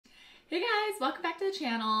Hey guys, welcome back to the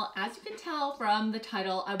channel. As you can tell from the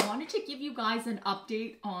title, I wanted to give you guys an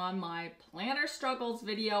update on my planner struggles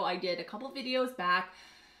video I did a couple videos back.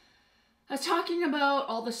 I was talking about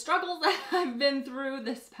all the struggles that I've been through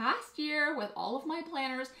this past year with all of my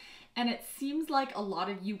planners, and it seems like a lot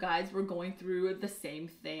of you guys were going through the same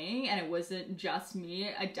thing, and it wasn't just me.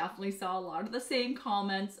 I definitely saw a lot of the same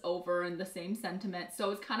comments over and the same sentiment,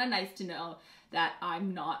 so it's kind of nice to know that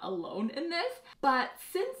I'm not alone in this. But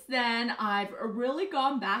since then, I've really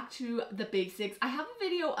gone back to the basics. I have a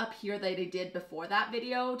video up here that I did before that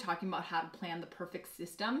video talking about how to plan the perfect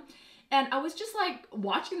system. And I was just like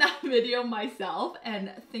watching that video myself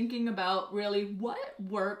and thinking about really what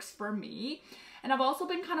works for me. And I've also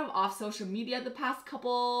been kind of off social media the past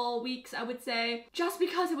couple weeks, I would say, just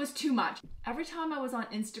because it was too much. Every time I was on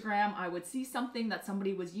Instagram, I would see something that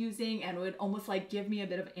somebody was using and it would almost like give me a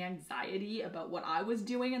bit of anxiety about what I was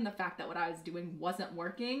doing and the fact that what I was doing wasn't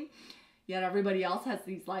working. Yet everybody else has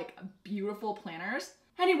these like beautiful planners.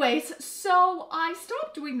 Anyways, so I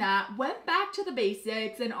stopped doing that, went back to the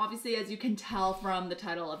basics, and obviously, as you can tell from the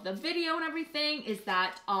title of the video and everything, is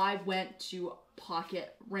that I went to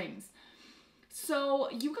pocket rings. So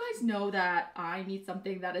you guys know that I need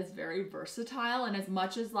something that is very versatile, and as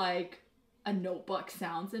much as like a notebook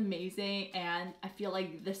sounds amazing, and I feel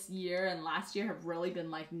like this year and last year have really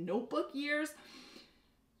been like notebook years,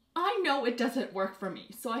 I know it doesn't work for me.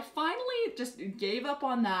 So I finally just gave up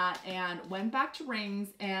on that and went back to rings,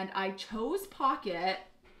 and I chose pocket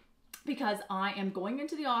because I am going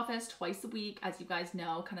into the office twice a week, as you guys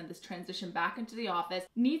know, kind of this transition back into the office.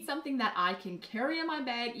 Need something that I can carry in my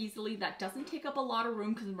bag easily, that doesn't take up a lot of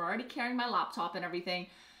room because I'm already carrying my laptop and everything.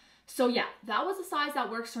 So yeah, that was the size that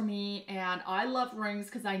works for me, and I love rings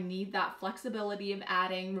because I need that flexibility of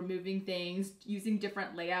adding, removing things, using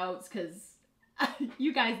different layouts, because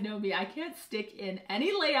you guys know me, I can't stick in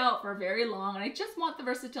any layout for very long, and I just want the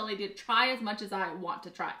versatility to try as much as I want to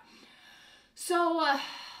try. So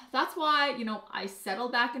that's why, you know, I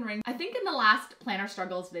settled back in rings. I think in the last Planner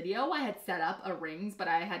Struggles video, I had set up a rings, but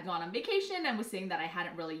I had gone on vacation and was saying that I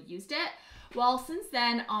hadn't really used it. Well, since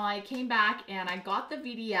then, I came back and I got the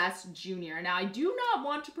VDS Junior. Now, I do not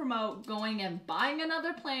want to promote going and buying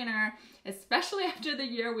another planner, especially after the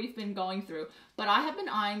year we've been going through, but I have been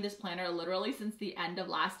eyeing this planner literally since the end of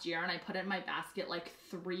last year, and I put it in my basket like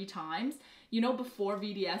 3 times. You know, before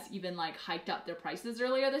VDS even like hiked up their prices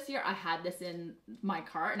earlier this year, I had this in my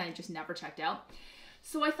cart and I just never checked out.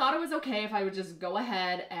 So I thought it was okay if I would just go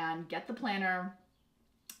ahead and get the planner.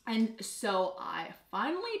 And so I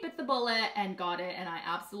finally bit the bullet and got it, and I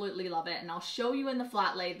absolutely love it. And I'll show you in the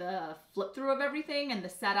flat lay the flip through of everything and the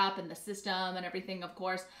setup and the system and everything, of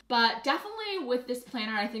course. But definitely with this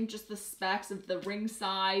planner, I think just the specs of the ring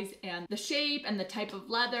size and the shape and the type of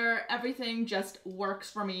leather, everything just works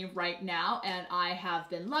for me right now. And I have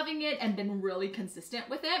been loving it and been really consistent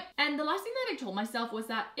with it. And the last thing that I told myself was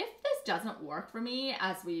that if this doesn't work for me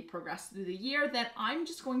as we progress through the year, then I'm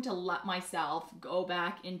just going to let myself go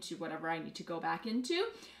back into whatever I need to go back into.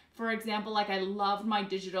 For example, like I loved my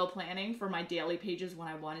digital planning for my daily pages when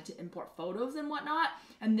I wanted to import photos and whatnot.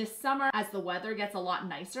 And this summer, as the weather gets a lot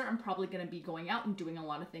nicer, I'm probably going to be going out and doing a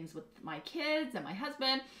lot of things with my kids and my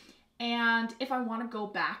husband. And if I want to go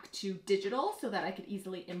back to digital so that I could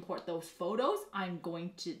easily import those photos, I'm going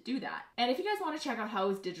to do that. And if you guys want to check out how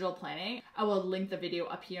is digital planning, I will link the video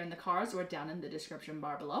up here in the cards or down in the description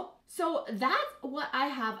bar below. So that's what I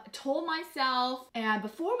have told myself. And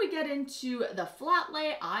before we get into the flat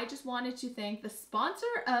lay, I just wanted to thank the sponsor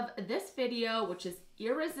of this video, which is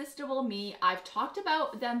Irresistible Me. I've talked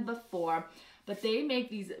about them before, but they make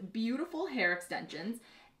these beautiful hair extensions.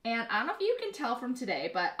 And I don't know if you can tell from today,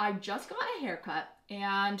 but I just got a haircut,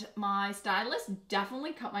 and my stylist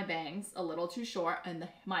definitely cut my bangs a little too short and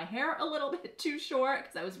my hair a little bit too short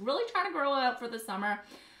because I was really trying to grow it out for the summer.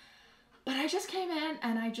 But I just came in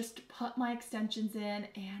and I just put my extensions in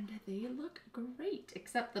and they look great,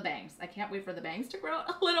 except the bangs. I can't wait for the bangs to grow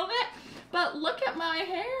a little bit, but look at my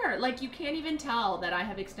hair. Like, you can't even tell that I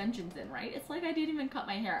have extensions in, right? It's like I didn't even cut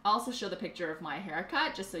my hair. I'll also show the picture of my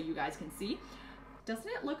haircut just so you guys can see.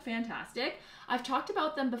 Doesn't it look fantastic? I've talked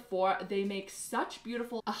about them before. They make such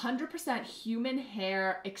beautiful 100% human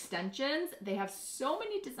hair extensions. They have so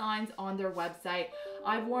many designs on their website.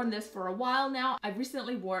 I've worn this for a while now. I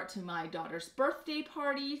recently wore it to my daughter's birthday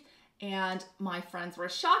party, and my friends were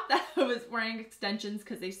shocked that I was wearing extensions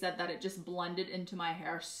because they said that it just blended into my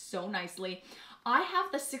hair so nicely. I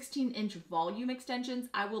have the 16-inch volume extensions.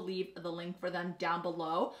 I will leave the link for them down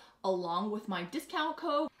below, along with my discount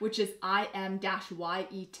code, which is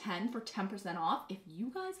IM-YE10 for 10% off. If you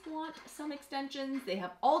guys want some extensions, they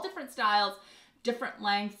have all different styles, different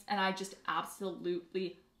lengths, and I just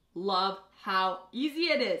absolutely love how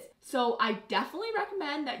easy it is. So I definitely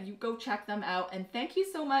recommend that you go check them out, and thank you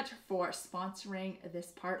so much for sponsoring this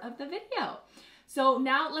part of the video. So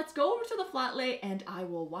now let's go over to the flat lay and I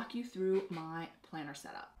will walk you through my planner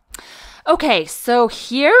setup. Okay, so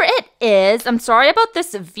here it is. I'm sorry about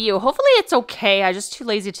this view. Hopefully it's okay. I'm just too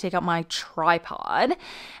lazy to take out my tripod.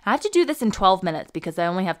 I have to do this in 12 minutes because I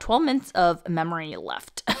only have 12 minutes of memory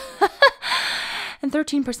left. And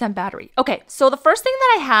 13% battery. Okay, so the first thing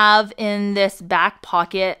that I have in this back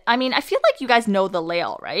pocket, I mean, I feel like you guys know the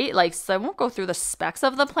layout, right? Like, so I won't go through the specs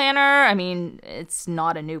of the planner. I mean, it's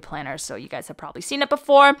not a new planner, so you guys have probably seen it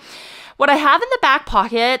before. What I have in the back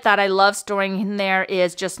pocket that I love storing in there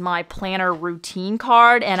is just my planner routine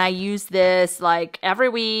card, and I use this like every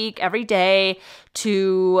week, every day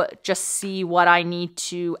to just see what I need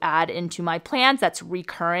to add into my plans that's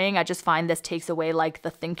recurring. I just find this takes away like the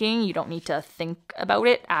thinking. You don't need to think about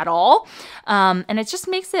it at all. And it just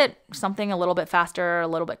makes it something a little bit faster, a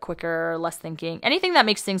little bit quicker, less thinking. Anything that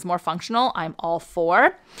makes things more functional, I'm all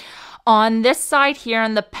for. On this side here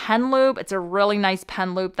in the pen loop, it's a really nice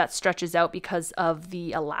pen loop that stretches out because of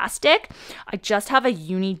the elastic. I just have a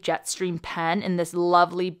Uni Jetstream pen in this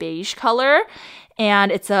lovely beige color,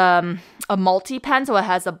 and it's a multi pen, so it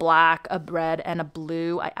has a black, a red, and a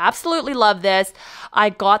blue. I absolutely love this. I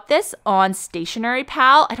got this on Stationery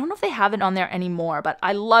Pal. I don't know if they have it on there anymore, but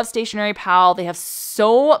I love Stationery Pal. They have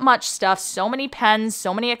so much stuff, so many pens,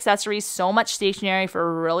 so many accessories, so much stationery for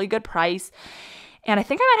a really good price. And I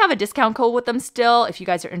think I might have a discount code with them still if you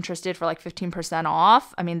guys are interested for like 15%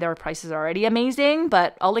 off. I mean, their price is already amazing,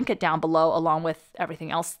 but I'll link it down below along with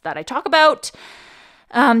everything else that I talk about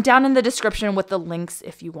down in the description with the links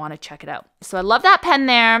if you want to check it out. So I love that pen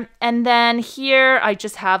there. And then here I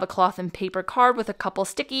just have a cloth and paper card with a couple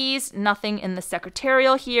stickies, nothing in the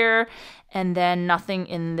secretarial here, and then nothing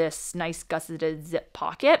in this nice gusseted zip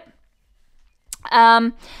pocket.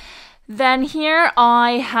 Then here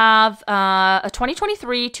I have two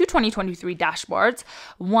 2023 dashboards,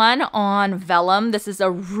 one on vellum. This is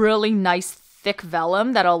a really nice thick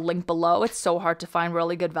vellum that I'll link below. It's so hard to find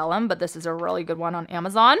really good vellum, but this is a really good one on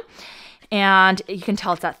Amazon. And you can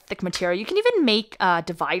tell it's that thick material. You can even make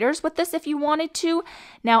dividers with this if you wanted to.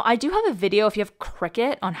 Now, I do have a video if you have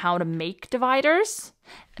Cricut on how to make dividers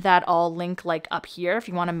that I'll link like up here. If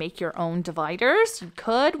you want to make your own dividers, you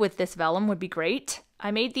could with this vellum, would be great. I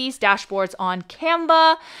made these dashboards on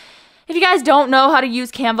Canva. If you guys don't know how to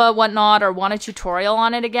use Canva, whatnot, or want a tutorial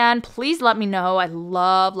on it again, please let me know. I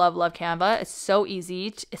love, love, love Canva. It's so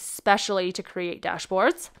easy, especially to create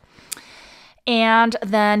dashboards. And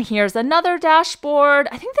then here's another dashboard.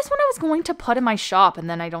 I think this one I was going to put in my shop, and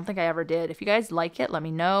then I don't think I ever did. If you guys like it, let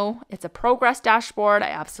me know. It's a progress dashboard. I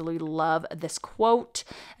absolutely love this quote.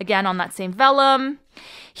 Again, on that same vellum.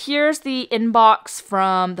 Here's the inbox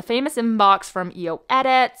from the famous inbox from EO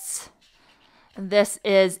Edits. This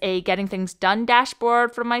is a getting things done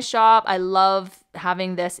dashboard from my shop. I love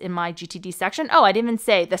having this in my GTD section. Oh, I didn't even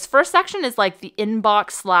say this first section is like the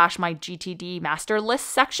inbox / my GTD master list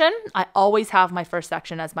section. I always have my first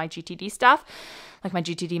section as my GTD stuff, like my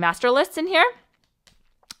GTD master lists in here.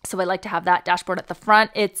 So I like to have that dashboard at the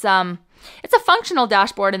front. It's a functional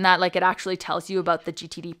dashboard in that like it actually tells you about the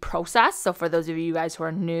GTD process. So for those of you guys who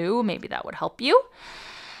are new, maybe that would help you.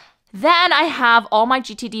 Then I have all my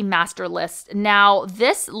GTD master lists. Now,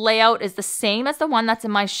 this layout is the same as the one that's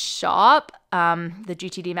in my shop, the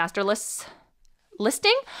GTD master lists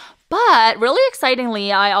listing. But really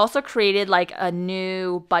excitingly, I also created like a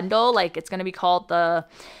new bundle. Like it's going to be called the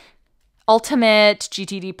Ultimate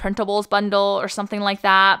GTD Printables bundle or something like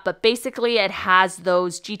that. But basically it has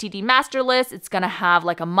those GTD master lists. It's going to have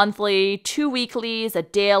like a monthly, 2 weeklies, a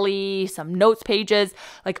daily, some notes pages,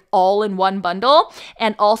 like all in one bundle.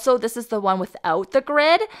 And also this is the one without the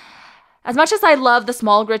grid. As much as I love the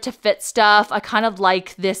small grid to fit stuff, I kind of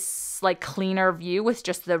like this like cleaner view with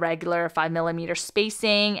just the regular 5mm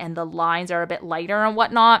spacing, and the lines are a bit lighter and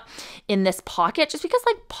whatnot in this pocket, just because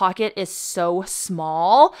like pocket is so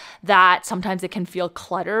small that sometimes it can feel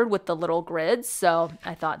cluttered with the little grids. So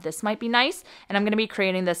I thought this might be nice, and I'm going to be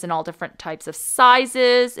creating this in all different types of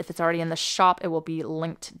sizes. If it's already in the shop, it will be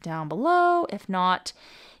linked down below. If not,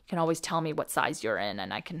 you can always tell me what size you're in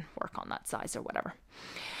and I can work on that size or whatever.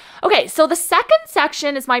 Okay, so the second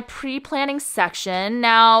section is my pre-planning section.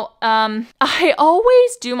 Now, I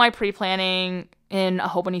always do my pre-planning in a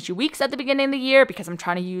Hobonichi weeks at the beginning of the year because I'm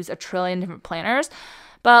trying to use a trillion different planners.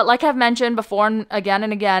 But like I've mentioned before and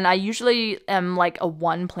again, I usually am like a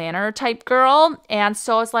one planner type girl. And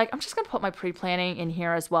so I was like, I'm just going to put my pre-planning in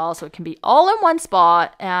here as well so it can be all in one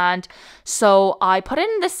spot. And so I put it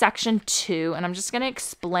in this section 2, and I'm just going to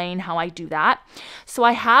explain how I do that. So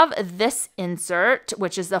I have this insert,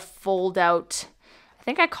 which is a fold out. I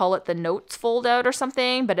think I call it the notes fold out or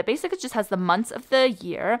something, but it basically just has the months of the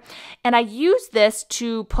year. And I use this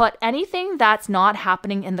to put anything that's not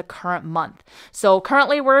happening in the current month. So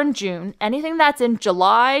currently we're in June. Anything that's in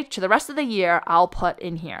July to the rest of the year, I'll put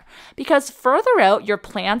in here. Because further out, your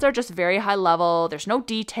plans are just very high level. There's no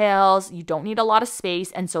details. You don't need a lot of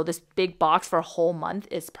space. And so this big box for a whole month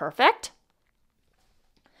is perfect.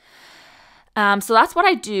 So that's what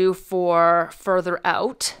I do for further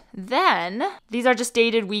out. Then these are just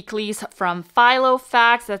dated weeklies from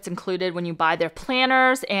Filofax. That's included when you buy their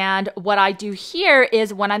planners. And what I do here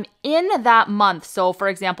is when I'm in that month. So for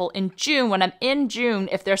example, in June, when I'm in June,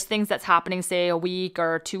 if there's things that's happening, say a week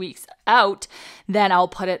or 2 weeks out, then I'll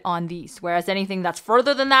put it on these. Whereas anything that's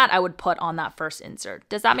further than that, I would put on that first insert.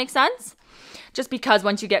 Does that make sense? Just because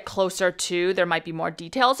once you get closer to, there might be more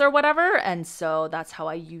details or whatever. And so that's how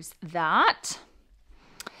I use that.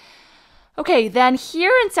 Okay, then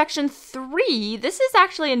here in section 3, this is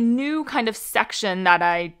actually a new kind of section that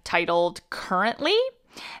I titled Currently.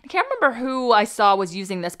 I can't remember who I saw was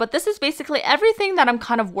using this, but this is basically everything that I'm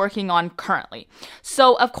kind of working on currently.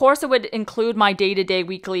 So of course it would include my day-to-day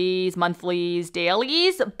weeklies, monthlies,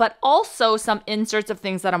 dailies, but also some inserts of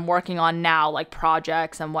things that I'm working on now, like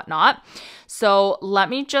projects and whatnot. So let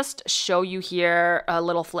me just show you here a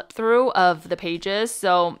little flip through of the pages.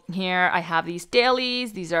 So here I have these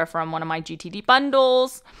dailies. These are from one of my GTD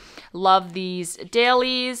bundles. Love these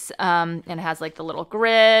dailies. And it has like the little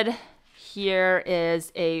grid. Here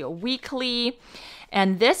is a weekly,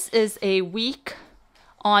 and this is a week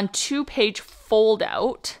on 2-page fold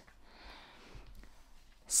out.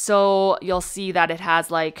 So you'll see that it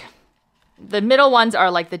has like, the middle ones are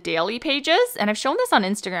like the daily pages, and I've shown this on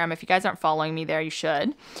Instagram. If you guys aren't following me there, you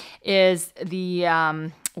should. Is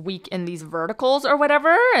the week in these verticals or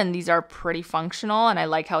whatever, and these are pretty functional, and I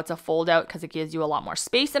like how it's a fold out because it gives you a lot more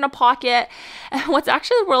space in a pocket. And what's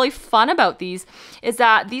actually really fun about these is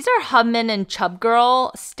that these are Hubman and Chub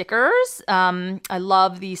Girl stickers. I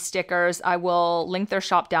love these stickers. I will link their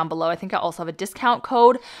shop down below. I think I also have a discount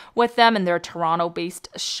code with them, and they're a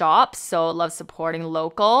Toronto-based shop, so I love supporting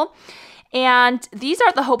local. And these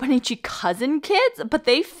are the Hobonichi cousin kits, but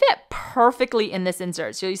they fit perfectly in this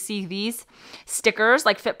insert. So you see these stickers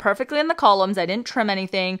like fit perfectly in the columns. I didn't trim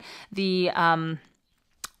anything. The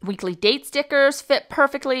weekly date stickers fit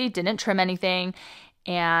perfectly, didn't trim anything.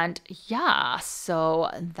 And yeah, so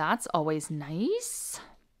that's always nice.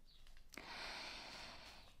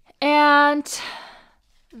 And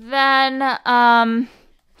then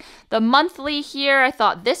the monthly here, I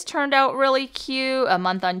thought this turned out really cute. A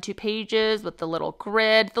month on 2 pages with the little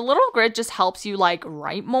grid. The little grid just helps you like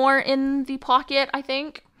write more in the pocket, I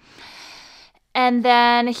think. And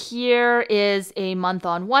then here is a month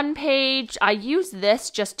on 1 page. I use this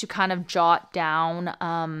just to kind of jot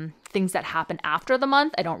down things that happen after the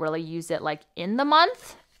month. I don't really use it like in the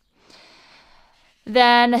month.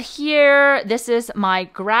 Then here, this is my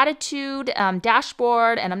gratitude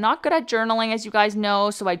dashboard, and I'm not good at journaling, as you guys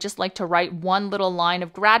know, so I just like to write one little line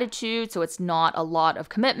of gratitude, so it's not a lot of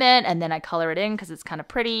commitment, and then I color it in because it's kind of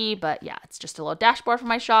pretty, but yeah, it's just a little dashboard for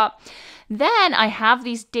my shop. Then I have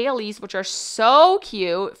these dailies, which are so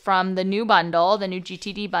cute from the new bundle, the new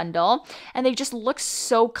GTD bundle, and they just look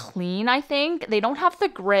so clean, I think. They don't have the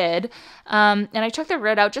grid, and I took the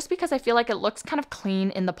grid out just because I feel like it looks kind of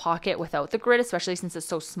clean in the pocket without the grid, especially since it's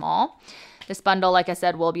so small. This bundle, like I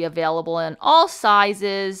said, will be available in all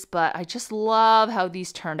sizes, but I just love how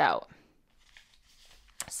these turned out.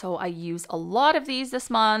 So I use a lot of these this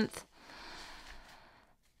month.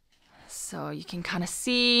 So you can kind of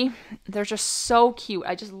see, they're just so cute.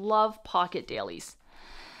 I just love pocket dailies.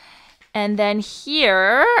 And then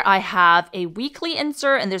here I have a weekly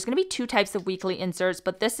insert, and there's going to be 2 types of weekly inserts,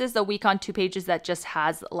 but this is the week on 2 pages that just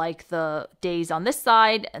has like the days on this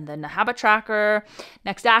side, and then the habit tracker,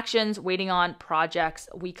 next actions, waiting on projects,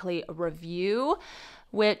 weekly review,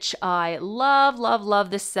 which I love, love, love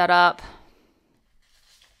this setup.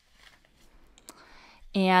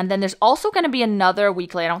 And then there's also going to be another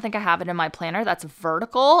weekly. I don't think I have it in my planner. That's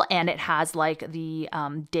vertical, and it has like the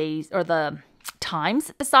days or the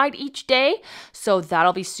times beside each day. So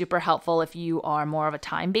that'll be super helpful if you are more of a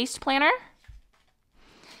time-based planner.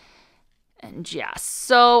 And yeah,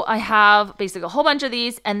 so I have basically a whole bunch of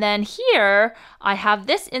these. And then here I have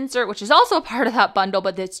this insert, which is also a part of that bundle,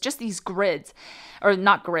 but it's just these grids. or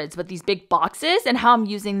not grids, but these big boxes. And how I'm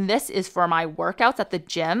using this is for my workouts at the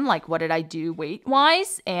gym, like what did I do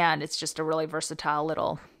weight-wise? And it's just a really versatile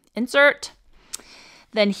little insert.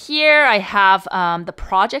 Then here I have the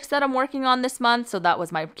projects that I'm working on this month. So that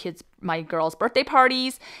was my girls' birthday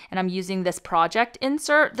parties, and I'm using this project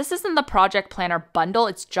insert. This isn't the project planner bundle,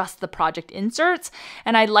 it's just the project inserts.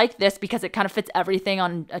 And I like this because it kind of fits everything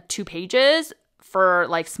on 2 pages for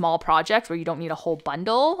like small projects where you don't need a whole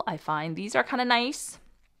bundle. I find these are kind of nice.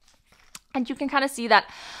 And you can kind of see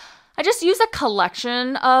that I just use a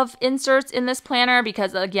collection of inserts in this planner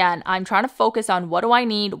because, again, I'm trying to focus on what do I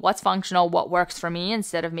need, what's functional, what works for me,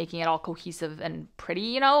 instead of making it all cohesive and pretty,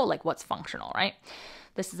 you know, like what's functional, right?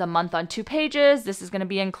 This is a month on 2 pages. This is going to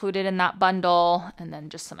be included in that bundle, and then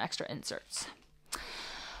just some extra inserts.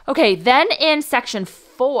 Okay, then in section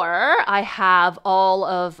 4, I have all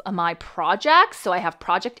of my projects. So I have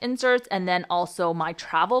project inserts and then also my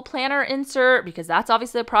travel planner insert because that's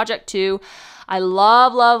obviously a project too. I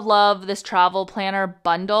love, love, love this travel planner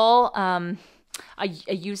bundle. I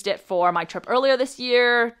used it for my trip earlier this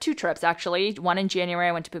year, 2 trips actually. One in January,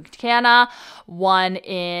 I went to Punta Cana. One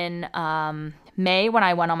in May when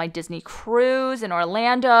I went on my Disney cruise in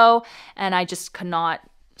Orlando, and I just could not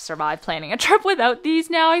survive planning a trip without these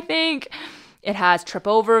now, I think. It has trip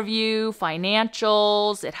overview,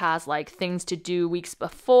 financials, it has like things to do weeks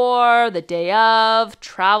before, the day of,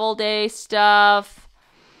 travel day stuff,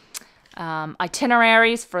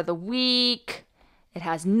 itineraries for the week. It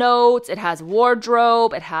has notes, it has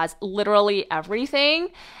wardrobe, it has literally everything.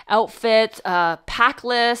 Outfits, pack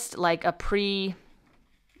list, like a pre-created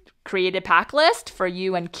pack list for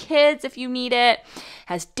you and kids if you need it.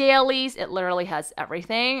 Has dailies, it literally has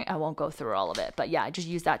everything. I won't go through all of it, but yeah, I just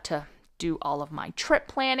use that to do all of my trip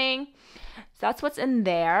planning. So that's what's in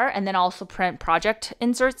there. And then also print project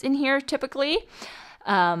inserts in here typically.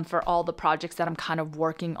 For all the projects that I'm kind of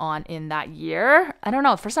working on in that year. I don't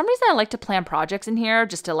know, for some reason I like to plan projects in here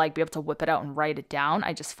just to like be able to whip it out and write it down.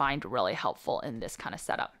 I just find really helpful in this kind of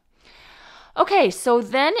setup. Okay, so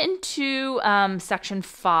then into section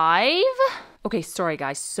 5. Okay, sorry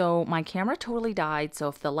guys, so my camera totally died, so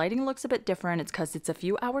if the lighting looks a bit different, it's because it's a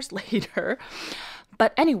few hours later.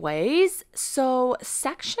 But anyways, so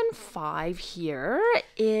section 5 here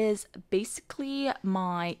is basically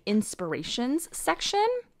my inspirations section.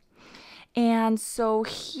 And so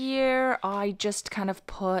here I just kind of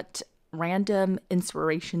put random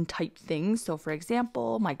inspiration type things. So for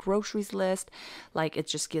example, my groceries list, like it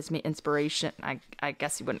just gives me inspiration. I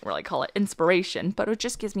guess you wouldn't really call it inspiration, but it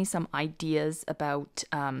just gives me some ideas about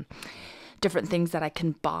different things that I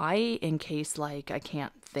can buy in case like I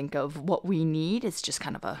can't think of what we need. It's just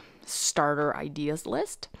kind of a starter ideas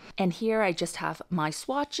list. And here I just have my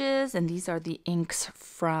swatches, and these are the inks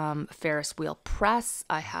from Ferris Wheel Press.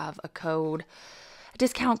 I have a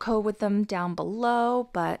discount code with them down below,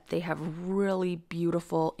 but they have really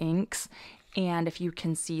beautiful inks. And if you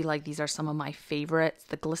can see, like these are some of my favorites.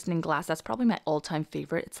 The Glistening Glass, that's probably my all-time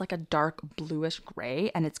favorite. It's like a dark bluish gray,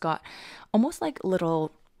 and it's got almost like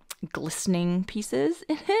little glistening pieces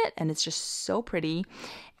in it, and it's just so pretty.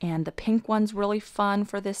 And the pink one's really fun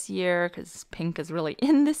for this year because pink is really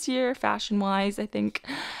in this year fashion-wise, I think.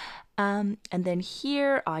 And then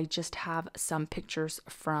here I just have some pictures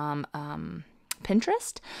from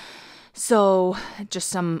Pinterest. So just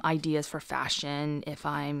some ideas for fashion if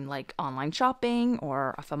I'm like online shopping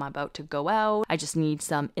or if I'm about to go out. I just need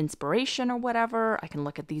some inspiration or whatever. I can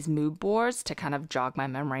look at these mood boards to kind of jog my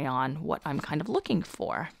memory on what I'm kind of looking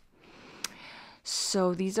for.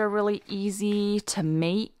 So these are really easy to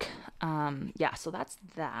make. Yeah, so that's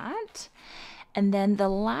that. And then the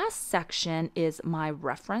last section is my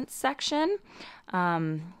reference section.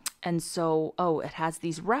 And so, it has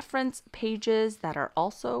these reference pages that are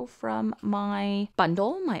also from my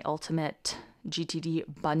bundle, my Ultimate GTD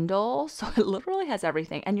bundle. So it literally has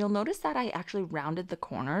everything. And you'll notice that I actually rounded the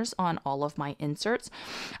corners on all of my inserts.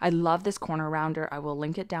 I love this corner rounder. I will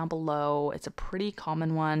link it down below. It's a pretty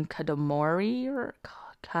common one, Katamoru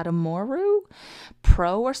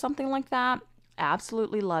Pro or something like that.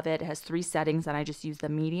 Absolutely love it. It has 3 settings and I just use the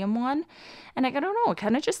medium one. And I don't know, it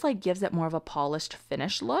kind of just like gives it more of a polished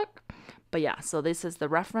finish look. But yeah, so this is the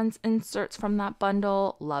reference inserts from that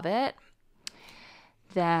bundle. Love it.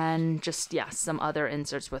 Then just, yeah, some other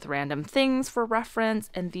inserts with random things for reference.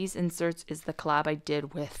 And these inserts is the collab I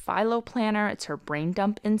did with Philo Planner. It's her brain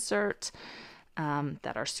dump insert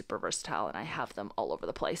that are super versatile, and I have them all over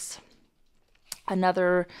the place.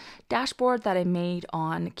 Another dashboard that I made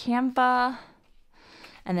on Canva.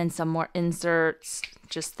 And then some more inserts,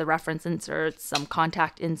 just the reference inserts, some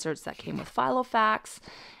contact inserts that came with Filofax.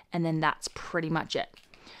 And then that's pretty much it.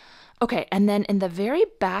 Okay, and then in the very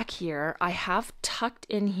back here, I have tucked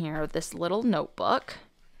in here this little notebook.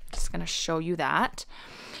 Just gonna show you that.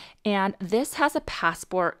 And this has a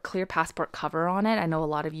clear passport cover on it. I know a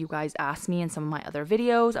lot of you guys asked me in some of my other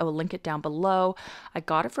videos. I will link it down below. I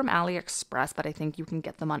got it from AliExpress, but I think you can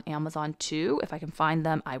get them on Amazon too. If I can find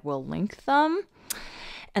them, I will link them.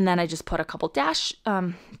 And then I just put a couple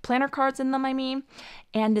planner cards in them,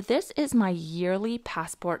 And this is my yearly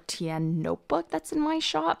Passport TN notebook that's in my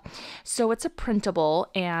shop. So it's a printable,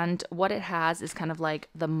 and what it has is kind of like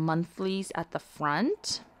the monthlies at the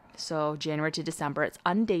front. So January to December, it's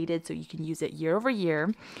undated, so you can use it year over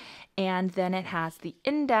year. And then it has the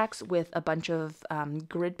index with a bunch of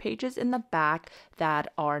grid pages in the back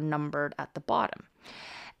that are numbered at the bottom.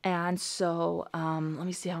 And so let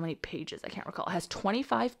me see how many pages. I can't recall. It has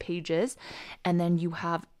 25 pages, and then you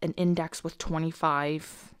have an index with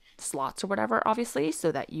 25 slots or whatever, obviously,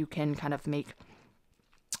 so that you can kind of make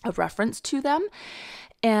a reference to them.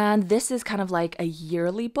 And this is kind of like a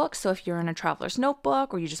yearly book. So if you're in a traveler's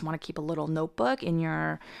notebook, or you just want to keep a little notebook in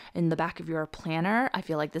the back of your planner, I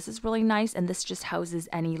feel like this is really nice. And this just houses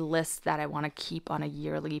any lists that I want to keep on a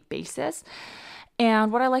yearly basis.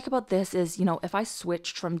 And what I like about this is, you know, if I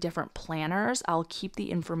switched from different planners, I'll keep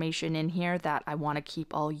the information in here that I want to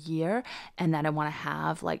keep all year and that I want to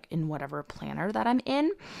have like in whatever planner that I'm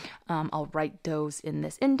in. I'll write those in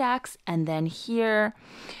this index. And then here,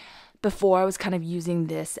 before I was kind of using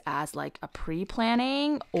this as like a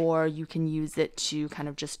pre-planning, or you can use it to kind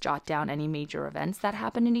of just jot down any major events that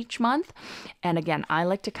happen in each month. And again, I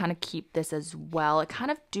like to kind of keep this as well. It kind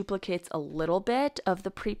of duplicates a little bit of the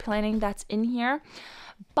pre-planning that's in here,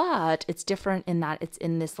 but it's different in that it's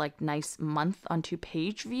in this like nice month on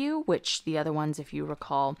 2-page view, which the other ones, if you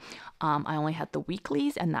recall, I only had the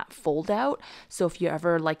weeklies and that fold out. So if you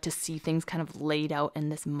ever like to see things kind of laid out in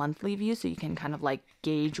this monthly view, so you can kind of like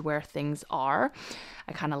gauge where things are,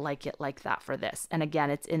 I kind of like it like that for this. And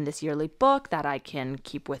again, it's in this yearly book that I can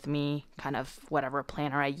keep with me, kind of whatever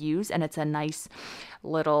planner I use. And it's a nice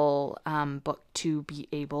little book to be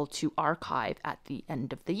able to archive at the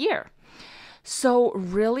end of the year. So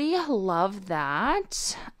really love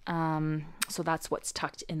that. So that's what's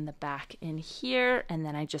tucked in the back in here. And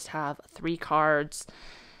then I just have 3 cards,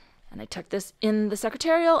 and I tuck this in the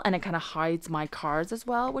secretarial, and it kind of hides my cards as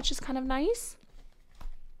well, which is kind of nice.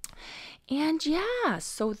 And yeah,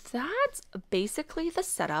 so that's basically the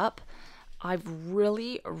setup. I've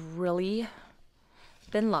really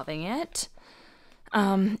been loving it.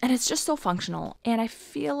 And it's just so functional. And I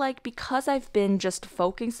feel like because I've been just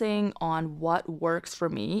focusing on what works for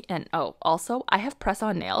me, and oh, also I have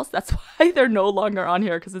press-on nails. That's why they're no longer on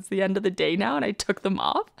here, because it's the end of the day now and I took them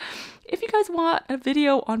off. If you guys want a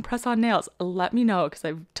video on press-on nails, let me know, because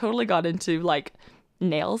I've totally got into like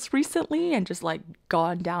nails recently and just like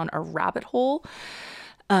gone down a rabbit hole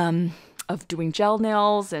of doing gel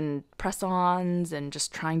nails and press-ons and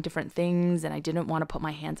just trying different things, and I didn't want to put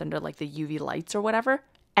my hands under like the UV lights or whatever.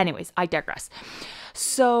 Anyways, I digress.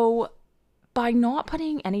 So by not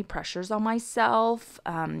putting any pressures on myself,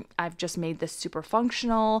 I've just made this super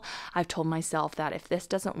functional. I've told myself that if this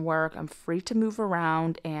doesn't work, I'm free to move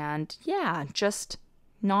around, and yeah, just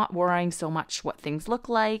not worrying so much what things look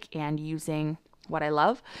like and using what I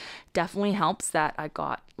love. Definitely helps that I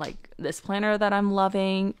got like this planner that I'm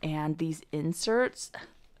loving, and these inserts,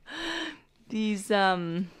 these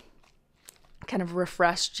kind of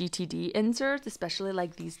refreshed GTD inserts, especially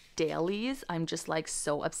like these dailies, I'm just like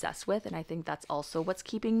so obsessed with. And I think that's also what's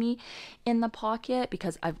keeping me in the pocket,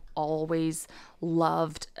 because I've always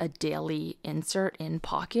loved a daily insert in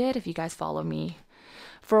Pocket. If you guys follow me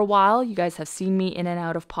for a while, you guys have seen me in and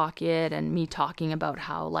out of Pocket and me talking about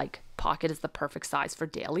how like Pocket is the perfect size for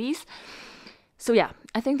dailies. So yeah,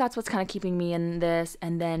 I think that's what's kind of keeping me in this.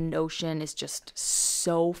 And then Notion is just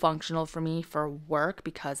so functional for me for work,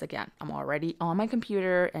 because again, I'm already on my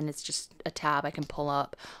computer and it's just a tab I can pull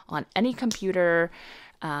up on any computer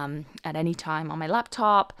at any time on my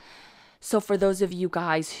laptop. So for those of you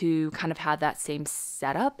guys who kind of had that same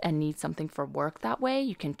setup and need something for work that way,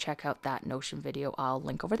 you can check out that Notion video. I'll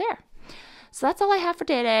link over there. So that's all I have for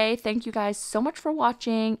today. Thank you guys so much for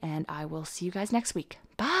watching, and I will see you guys next week.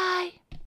 Bye.